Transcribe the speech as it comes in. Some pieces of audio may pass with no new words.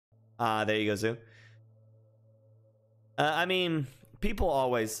There you go, Zoo. I mean, people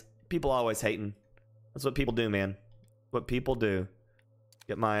always hating. That's what people do, man. What people do.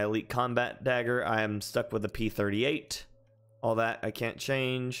 Get my elite combat dagger. I am stuck with the P38. All that I can't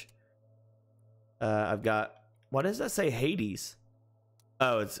change. I've got, what does that say? Hades.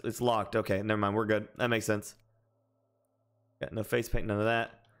 Oh, it's locked. Okay, never mind. We're good. That makes sense. Got no face paint, none of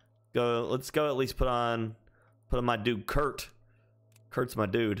that. Let's go at least put on my dude Kurt. Kurt's my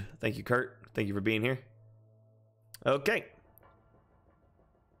dude. Thank you, Kurt. Thank you for being here. Okay.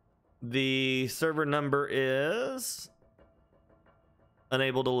 The server number is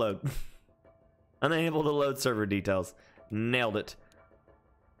unable to load. Unable to load server details. Nailed it.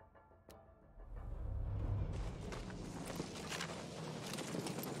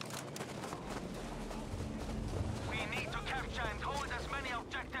 We need to capture and hold as many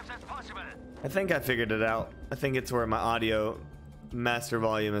objectives as possible. I think I figured it out. I think it's where my audio master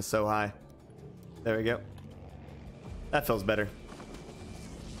volume is so high. There we go. That feels better.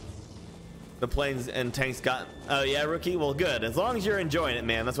 The planes and tanks got... Oh yeah, rookie? Well, good. As long as you're enjoying it,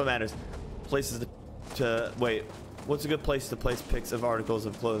 man. That's what matters. Places to wait. What's a good place to place pics of articles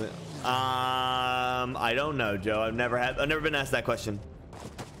of clothing? I don't know, Joe. I've never been asked that question.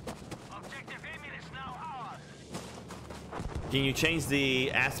 Objective aiming is now ours. Can you change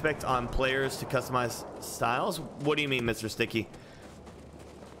the aspect on players to customize styles? What do you mean, Mr. Sticky?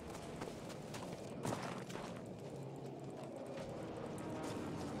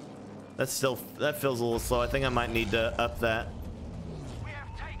 That feels a little slow. I think I might need to up that. We have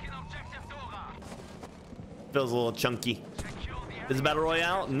taken objective Dora. Feels a little chunky. Is it Battle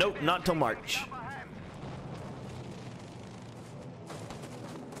Royale? Nope, not till March.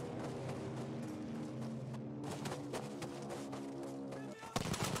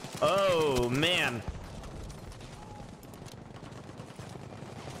 Oh man.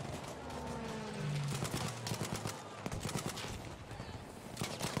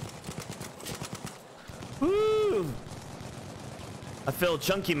 Woo! I feel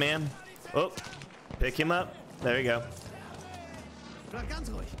chunky, man. Oh, pick him up. There you go.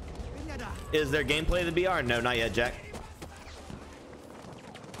 Is there gameplay of the BR? No, not yet, Jack.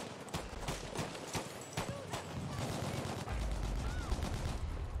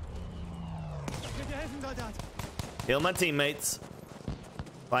 Heal my teammates.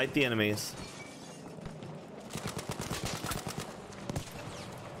 Fight the enemies.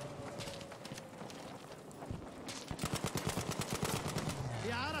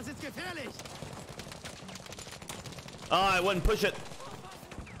 Oh, I wouldn't push it.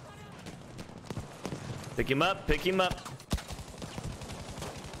 Pick him up, pick him up.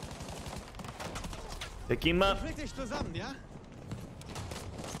 Pick him up.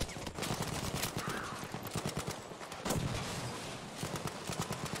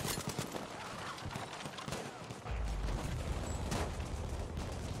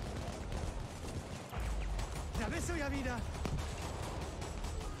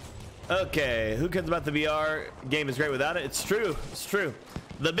 Okay, who cares about the VR? Game is great without it. It's true. It's true.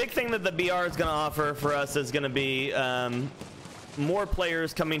 The big thing that the VR is going to offer for us is going to be more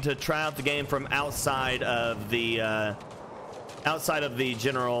players coming to try out the game from outside of the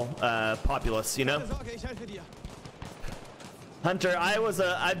general populace. You know, Hunter,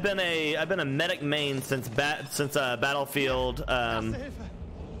 I've been a medic main since Battlefield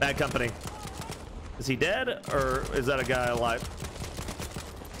Bad Company. Is he dead or is that a guy alive?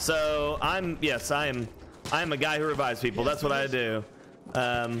 So I am a guy who revives people. That's what I do.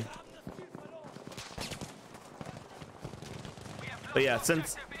 But yeah,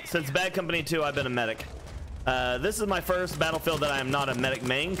 since Bad Company 2, I've been a medic. This is my first Battlefield that I am not a medic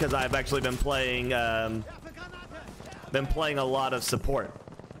main because I've actually been playing a lot of support.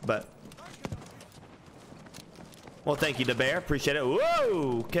 But well, thank you, DeBear. Appreciate it.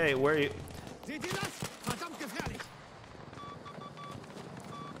 Whoa. Okay, where are you?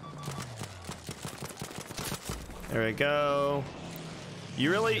 There we go.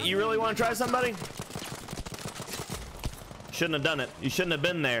 You really want to try somebody? Shouldn't have done it. You shouldn't have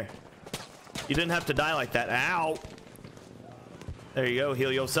been there. You didn't have to die like that. Ow. There you go.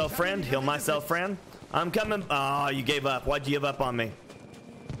 Heal yourself, friend. Heal myself, friend. I'm coming. Oh, you gave up. Why'd you give up on me?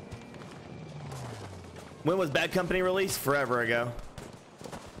 When was Bad Company released? Forever ago.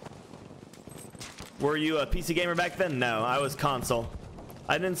 Were you a PC gamer back then? No, I was console.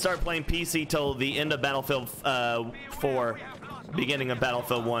 I didn't start playing PC till the end of Battlefield 4, beginning of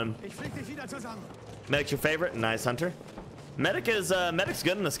Battlefield 1. Medic's your favorite? Nice, Hunter. Medic's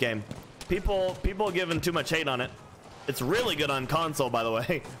good in this game. People are giving too much hate on it. It's really good on console, by the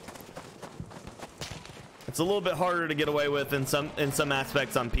way. It's a little bit harder to get away with in some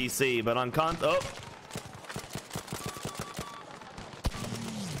aspects on PC, but on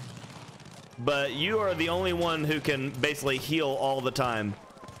but you are the only one who can basically heal all the time.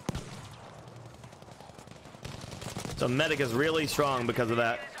 So medic is really strong because of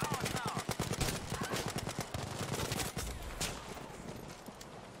that.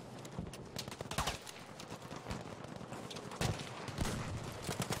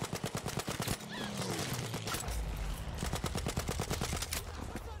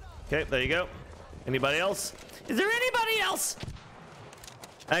 Okay, there you go. Anybody else? Is there anybody else?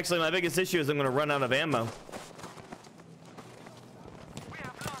 Actually, my biggest issue is I'm going to run out of ammo.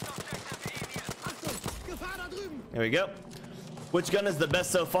 There we go. Which gun is the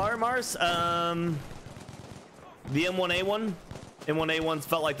best so far, Mars? The M1A1. M1A1's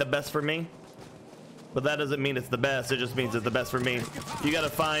felt like the best for me, but that doesn't mean it's the best. It just means it's the best for me. You gotta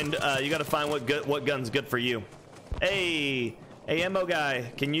find what gun's good for you. Hey, ammo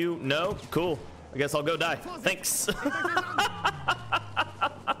guy, can you? No, cool. I guess I'll go die. Thanks.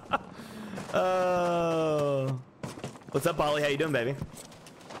 What's up, Ollie? How you doing, baby?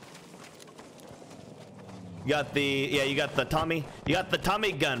 You got the Tommy. You got the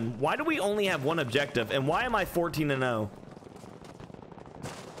Tommy gun. Why do we only have one objective? And why am I 14-0?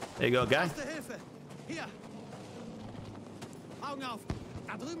 There you go, guy.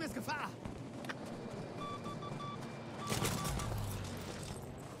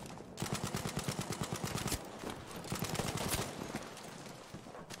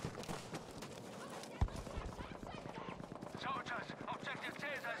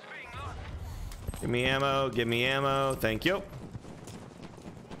 Give me ammo, give me ammo, thank you.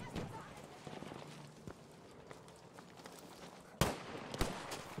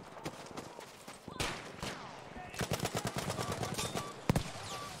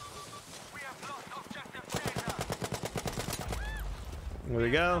 There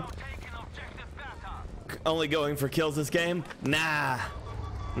we go. Only going for kills this game? Nah.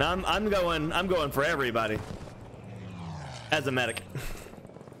 No, I'm going for everybody. As a medic.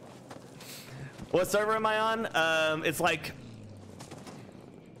 What server am I on? It's like,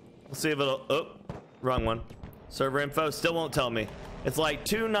 let's see if it'll, oh, wrong one. Server info still won't tell me. It's like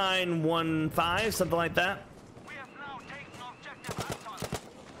 2915, something like that. We have now taken objective Anton.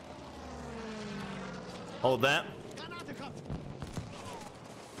 Hold that.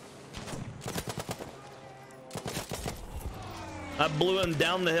 I blew him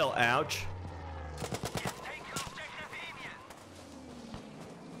down the hill. Ouch.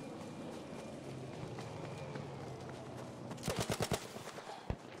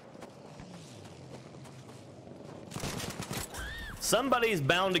 Somebody's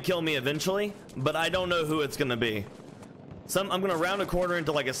bound to kill me eventually, but I don't know who it's gonna be. I'm gonna round a corner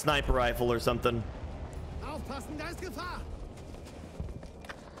into like a sniper rifle or something. Aufpassen, da ist Gefahr.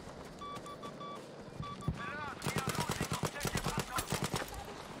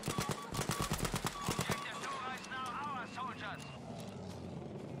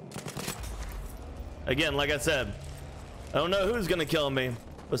 Again, like I said, I don't know who's gonna kill me,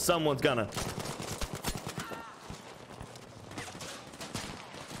 but someone's gonna.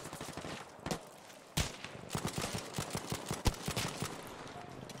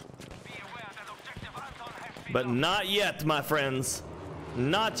 But not yet, my friends.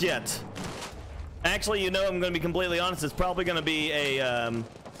 Not yet. Actually, you know, I'm going to be completely honest. It's probably going to be a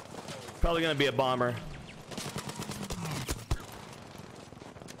bomber.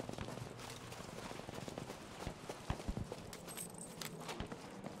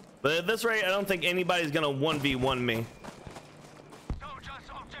 But at this rate, I don't think anybody's going to 1v1 me.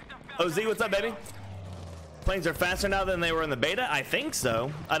 Oh, Z, what's up, baby? Planes are faster now than they were in the beta? I think so.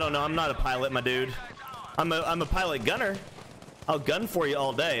 I don't know. I'm not a pilot, my dude. I'm a pilot gunner. I'll gun for you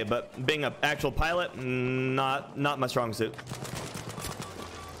all day, but being an actual pilot, not my strong suit.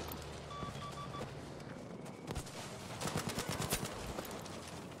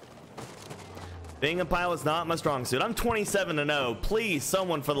 Being a pilot's not my strong suit. I'm 27-0. Please,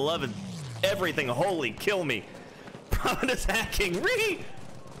 someone, for the love of everything holy, kill me. Prominence hacking. Ree!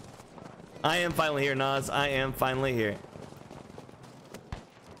 I am finally here, Nas. I am finally here.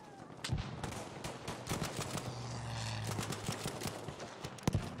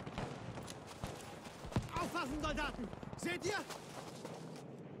 Soldaten! Seht ihr?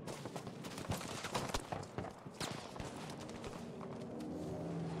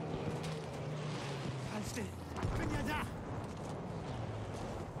 Halt still! Bin ja da!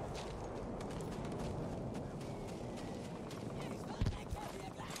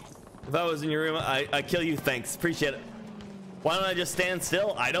 If I was in your room, I kill you. Thanks. Appreciate it. Why don't I just stand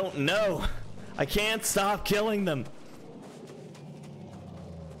still? I don't know. I can't stop killing them.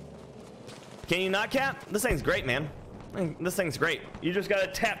 Can you not cap? This thing's great, man. This thing's great. You just gotta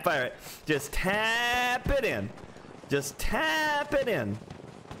tap fire it. Just tap it in. Just tap it in.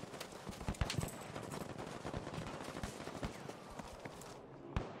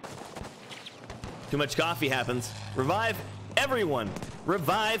 Too much coffee happens. Revive everyone.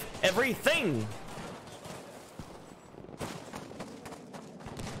 Revive everything.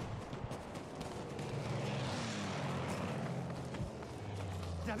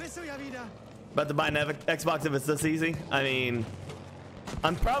 Da bist du ja wieder. About to buy an Xbox if it's this easy. I mean,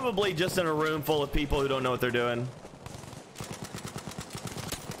 I'm probably just in a room full of people who don't know what they're doing.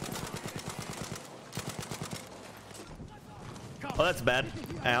 Oh, that's bad.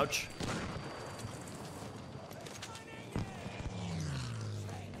 Ouch.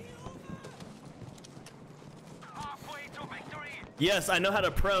 Yes, I know how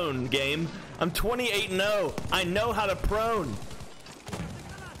to prone, game. I'm 28-0. I know how to prone.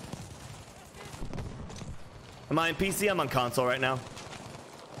 Am I on PC? I'm on console right now.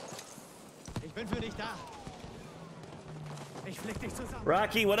 Ich bin für dich da. Ich flick dich zusammen.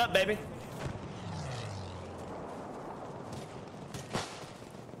 Rocky, what up, baby?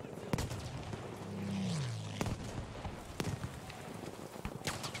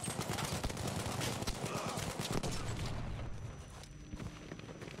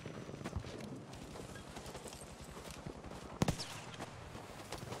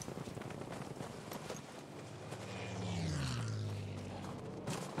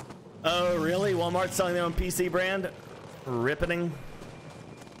 Oh, really? Walmart's selling their own PC brand? Ripping.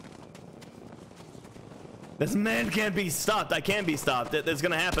 This man can't be stopped. I can be stopped. It's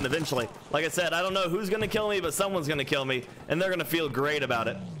gonna happen eventually. Like I said, I don't know who's gonna kill me, but someone's gonna kill me, and they're gonna feel great about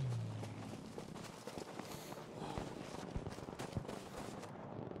it.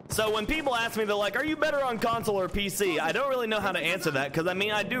 So when people ask me, they're like, are you better on console or PC? I don't really know how to answer that, because I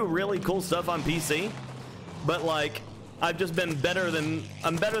mean, I do really cool stuff on PC, but like, I've just been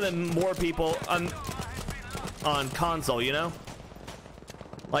I'm better than more people on console, you know?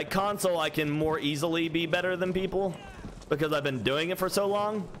 Like console, I can more easily be better than people because I've been doing it for so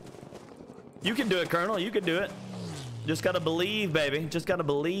long. You can do it, Colonel. You can do it. Just gotta believe, baby. Just gotta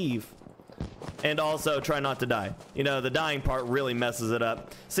believe. And also try not to die. You know, the dying part really messes it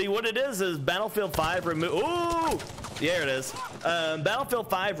up. See, what it is Battlefield 5 removed. Ooh! There it is. Battlefield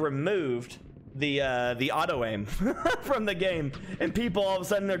 5 removed the auto aim from the game, and people all of a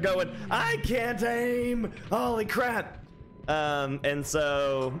sudden they're going, I can't aim, holy crap. And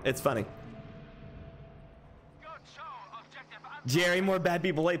so it's funny. Jerry, more bad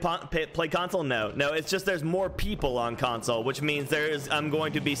people play console? No, it's just there's more people on console, which means I'm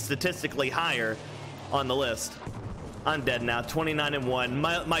going to be statistically higher on the list. I'm dead now,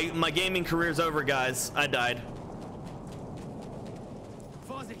 29-1. My gaming career's over, guys. I died.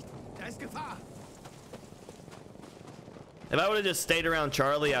 Vorsicht, da ist Gefahr. If I would have just stayed around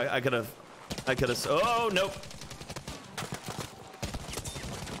Charlie, I could have. Oh, nope.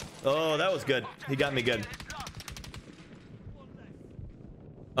 Oh, that was good. He got me good.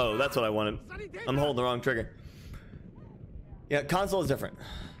 Oh, that's what I wanted. I'm holding the wrong trigger. Yeah, console is different.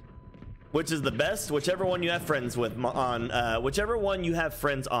 Which is the best? Whichever one you have friends with on. Whichever one you have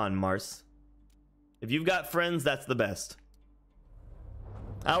friends on, Mars. If you've got friends, that's the best.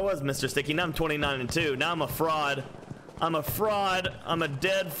 I was Mr. Sticky. Now I'm 29-2. Now I'm a fraud. I'm a fraud. I'm a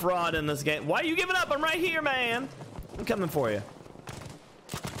dead fraud in this game. Why are you giving up? I'm right here, man. I'm coming for you.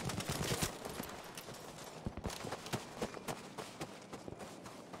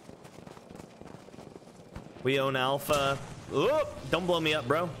 We own Alpha. Oop, don't blow me up,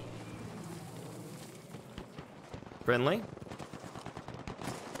 bro. Friendly.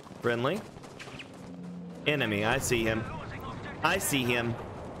 Friendly. Enemy. I see him. I see him.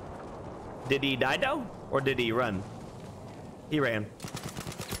 Did he die though? Or did he run? He ran.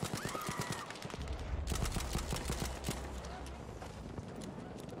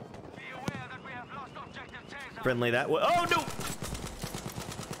 Friendly that way. Oh no!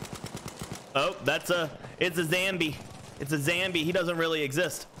 Oh, it's a zombie. It's a zombie. He doesn't really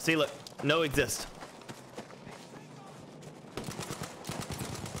exist. See, look, no exist.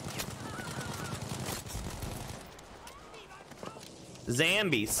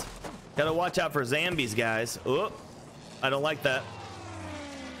 Zombies. Gotta watch out for zombies, guys. Oh, I don't like that.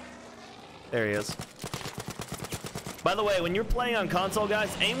 There he is. By the way, when you're playing on console,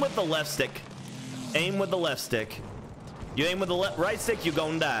 guys, aim with the left stick. Aim with the left stick. You aim with the right stick, you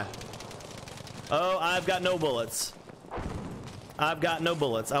gonna die. Oh, I've got no bullets. I've got no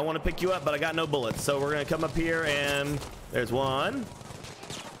bullets. I want to pick you up, but I got no bullets. So we're gonna come up here and there's one.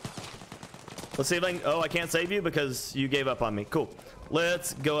 Let's see if I can... Oh, I can't save you because you gave up on me. Cool.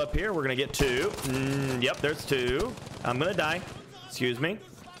 Let's go up here. We're gonna get 2. Yep, there's 2. I'm gonna die. Excuse me.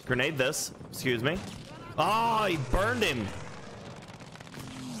 Grenade this. Excuse me. Oh, he burned him.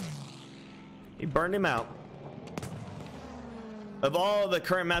 He burned him out. Of all the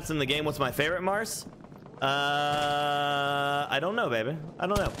current maps in the game, what's my favorite, Mars? I don't know, baby. I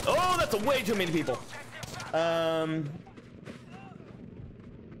don't know. Oh, that's way too many people.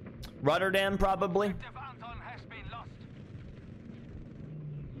 Rotterdam, probably.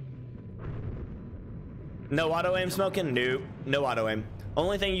 No auto aim smoking? Nope. No auto aim.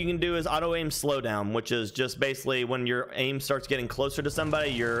 Only thing you can do is auto aim slowdown, which is just basically when your aim starts getting closer to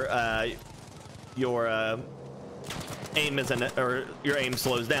somebody, your aim isn't, or your aim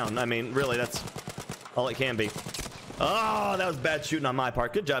slows down. I mean, really, that's all it can be. Oh, that was bad shooting on my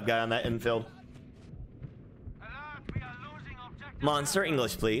part. Good job, guy, on that infield. Monster,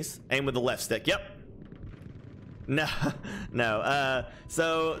 English, please. Aim with the left stick. Yep. No, no.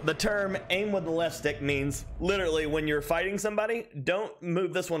 So the term aim with the left stick means literally when you're fighting somebody, don't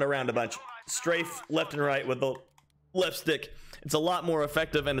move this one around a bunch. Strafe left and right with the left stick. It's a lot more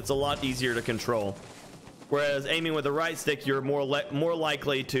effective and it's a lot easier to control. Whereas aiming with the right stick, you're more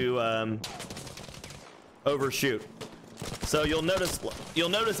likely to overshoot. So you'll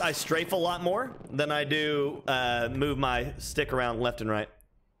notice I strafe a lot more than I do move my stick around left and right.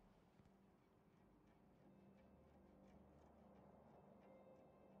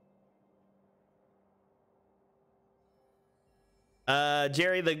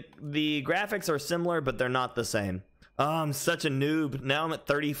 Jerry, the graphics are similar, but they're not the same. Oh, I'm such a noob. Now I'm at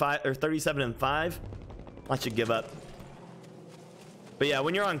 35 or 37 and 5. I should give up. But yeah,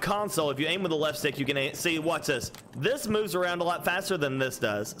 when you're on console, if you aim with the left stick, you can aim. See, watch this. This moves around a lot faster than this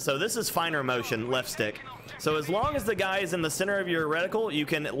does. So this is finer motion, left stick. So as long as the guy is in the center of your reticle, you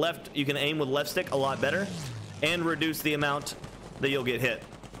can aim with left stick a lot better and reduce the amount that you'll get hit.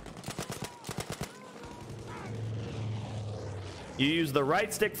 You use the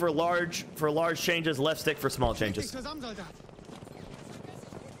right stick for large changes, left stick for small changes.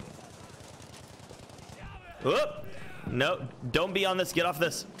 Whoop. No, don't be on this. Get off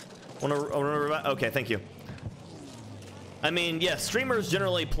this. Okay, thank you. I mean, yes, streamers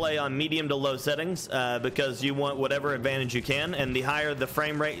generally play on medium to low settings because you want whatever advantage you can, and the higher the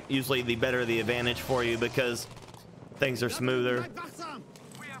frame rate, usually the better the advantage for you because things are smoother.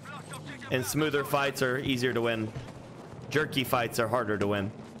 And smoother fights are easier to win. Jerky fights are harder to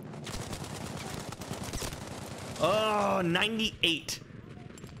win. Oh, 98.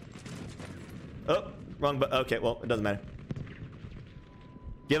 Oh, wrong button. Okay, well, it doesn't matter.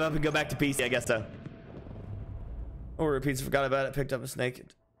 Give up and go back to PC, I guess so. Or repeats, forgot about it, picked up a snake.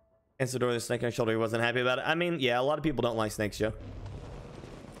 Answered the door with a snake on his shoulder, he wasn't happy about it. I mean, yeah, a lot of people don't like snakes, Joe.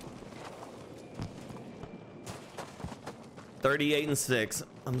 38 and 6.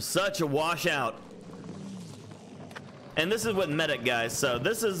 I'm such a washout. And this is with medic, guys. So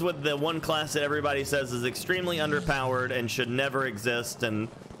this is with the one class that everybody says is extremely underpowered and should never exist and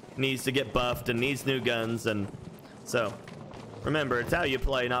needs to get buffed and needs new guns. And so remember, it's how you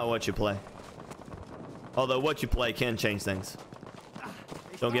play, not what you play. Although what you play can change things.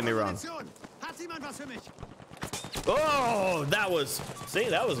 Don't get me wrong. Oh, that was, see,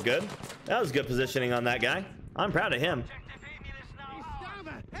 that was good. That was good positioning on that guy. I'm proud of him.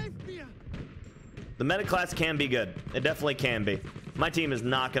 The meta class can be good. It definitely can be. My team is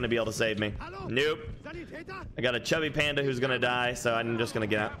not going to be able to save me. Nope. I got a chubby panda who's going to die, so I'm just going to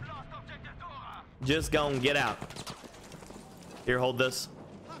get out. Just going to get out. Here, hold this.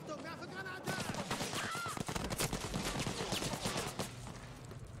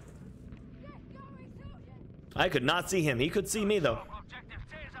 I could not see him. He could see me, though.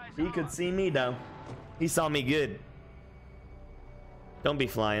 He could see me, though. He saw me good. Don't be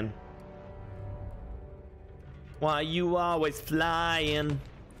flying. Why you always flying?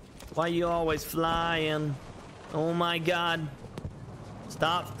 Why you always flying? Oh my god.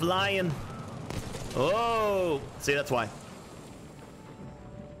 Stop flying. Oh, see, that's why.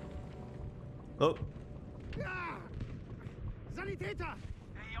 Oh.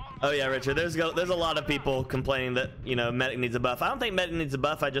 Oh yeah, Richard, there's a lot of people complaining that, you know, medic needs a buff. I don't think medic needs a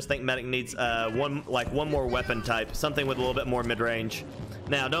buff. I just think medic needs one more weapon type, something with a little bit more mid-range.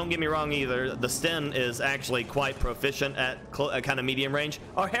 Now, don't get me wrong either. The Sten is actually quite proficient at kind of medium range.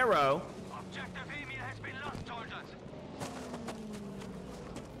 Our hero.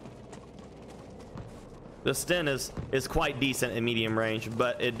 The Sten is quite decent in medium range,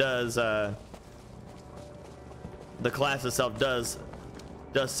 but it does the class itself does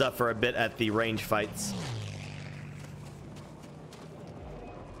suffer a bit at the range fights.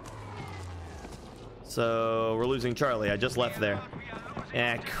 So we're losing Charlie. I just left there.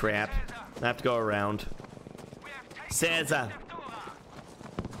 Ah, crap. I have to go around. Caesar.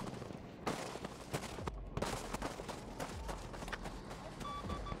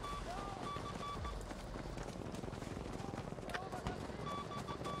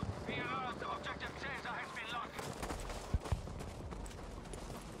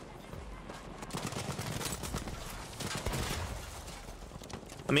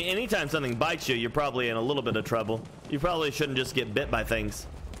 I mean, anytime something bites you, you're probably in a little bit of trouble. You probably shouldn't just get bit by things.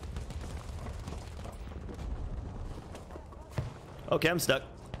 Okay, I'm stuck.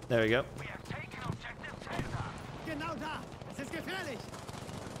 There we go. Genau da. Es ist gefährlich.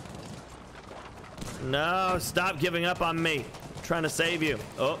 No, stop giving up on me. I'm trying to save you.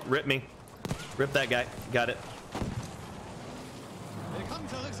 Oh, rip me. Rip that guy. Got it. Willkommen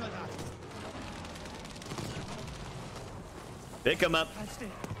zurück, Soldat. Pick him up. Halt still.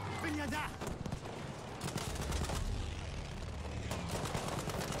 Bin ja da.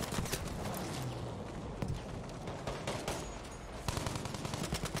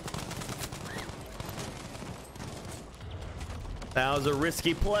 That was a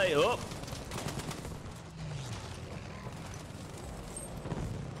risky play. Oh.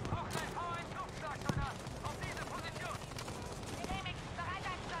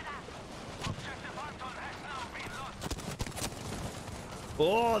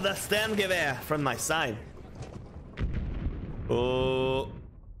 Oh, the Sten Gewehr from my side. Oh.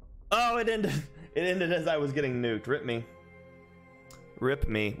 Oh, it ended. It ended as I was getting nuked. Rip me. Rip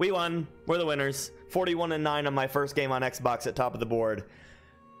me. We won. We're the winners. 41-9 on my first game on Xbox at top of the board.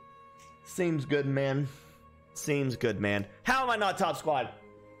 Seems good, man. Seems good, man. How am I not top squad?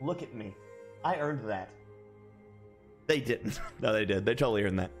 Look at me. I earned that. They didn't. No, they did. They totally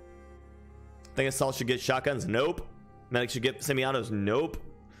earned that. Think assault should get shotguns? Nope. Medics should get semi-autos? Nope.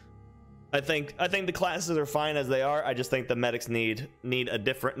 I think the classes are fine as they are. I just think the medics need an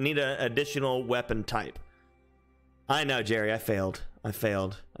additional weapon type. I know, Jerry. I failed. I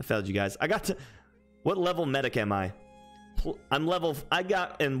failed you guys. I got to. What level medic am I? I'm level. I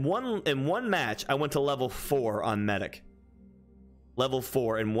got in one match. I went to level 4 on medic. Level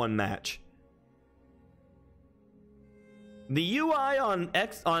 4 in one match. The UI on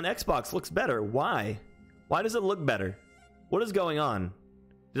Xbox looks better. Why? Why does it look better? What is going on?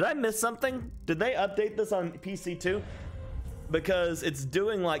 Did I miss something? Did they update this on PC too? Because it's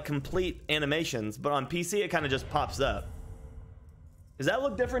doing like complete animations, but on PC it kind of just pops up. Does that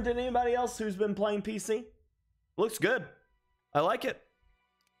look different than anybody else who's been playing PC? Looks good. I like it.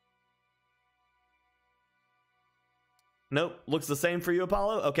 Nope. Looks the same for you,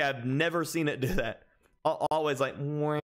 Apollo? Okay, I've never seen it do that. Always like...